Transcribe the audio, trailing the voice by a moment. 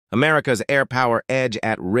America's air power edge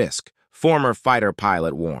at risk, former fighter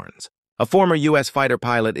pilot warns. A former U.S. fighter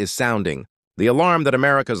pilot is sounding the alarm that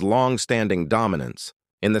America's long-standing dominance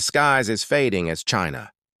in the skies is fading as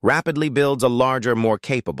China rapidly builds a larger, more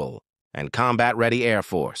capable, and combat-ready Air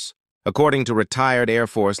Force. According to retired Air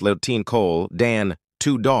Force Lieutenant Cole Dan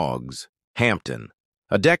Two Dogs Hampton,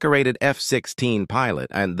 a decorated F-16 pilot,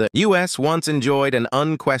 and the U.S. once enjoyed an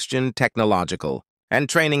unquestioned technological and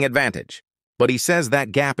training advantage. But he says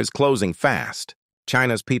that gap is closing fast.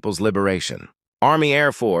 China's People's Liberation Army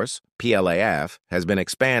Air Force, PLAF, has been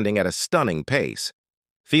expanding at a stunning pace,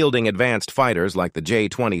 fielding advanced fighters like the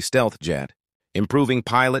J-20 stealth jet, improving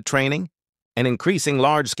pilot training, and increasing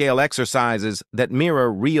large-scale exercises that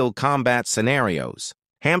mirror real combat scenarios.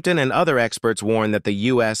 Hampton and other experts warn that the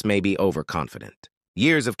U.S. may be overconfident.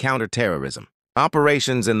 Years of counterterrorism,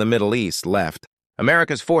 operations in the Middle East left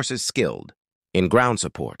America's forces skilled in ground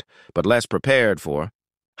support, but less prepared for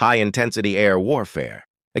high-intensity air warfare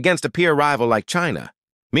against a peer rival like China.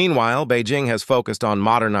 Meanwhile, Beijing has focused on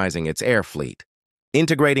modernizing its air fleet,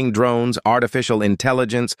 integrating drones, artificial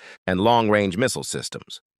intelligence, and long-range missile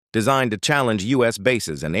systems designed to challenge U.S.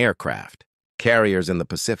 bases and aircraft carriers in the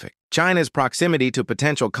Pacific. China's proximity to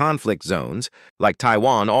potential conflict zones, like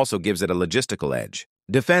Taiwan, also gives it a logistical edge.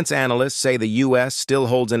 Defense analysts say the U.S. still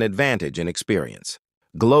holds an advantage in experience,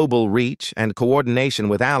 global reach, and coordination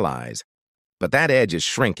with allies, but that edge is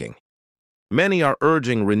shrinking. Many are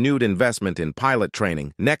urging renewed investment in pilot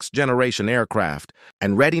training, next-generation aircraft,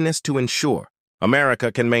 and readiness to ensure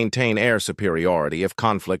America can maintain air superiority if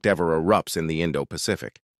conflict ever erupts in the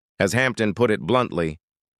Indo-Pacific. As Hampton put it bluntly,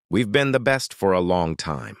 we've been the best for a long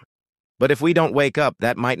time. But if we don't wake up,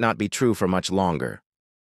 that might not be true for much longer.